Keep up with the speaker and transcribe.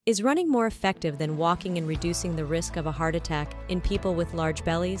Is running more effective than walking in reducing the risk of a heart attack in people with large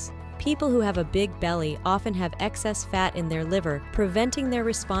bellies? People who have a big belly often have excess fat in their liver, preventing their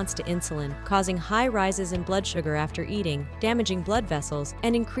response to insulin, causing high rises in blood sugar after eating, damaging blood vessels,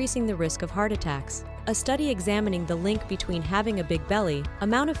 and increasing the risk of heart attacks. A study examining the link between having a big belly,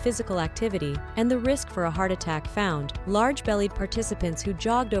 amount of physical activity, and the risk for a heart attack found large-bellied participants who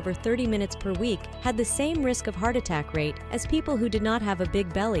jogged over 30 minutes per week had the same risk of heart attack rate as people who did not have a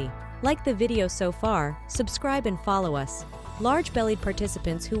big belly. Like the video so far, subscribe and follow us. Large-bellied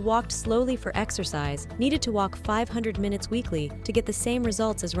participants who walked slowly for exercise needed to walk 500 minutes weekly to get the same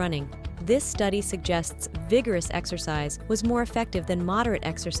results as running. This study suggests vigorous exercise was more effective than moderate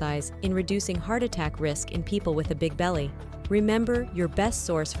exercise in reducing heart attack risk in people with a big belly. Remember, your best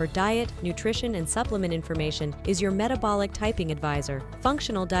source for diet, nutrition, and supplement information is your metabolic typing advisor,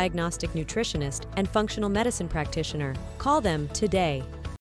 functional diagnostic nutritionist, and functional medicine practitioner. Call them today.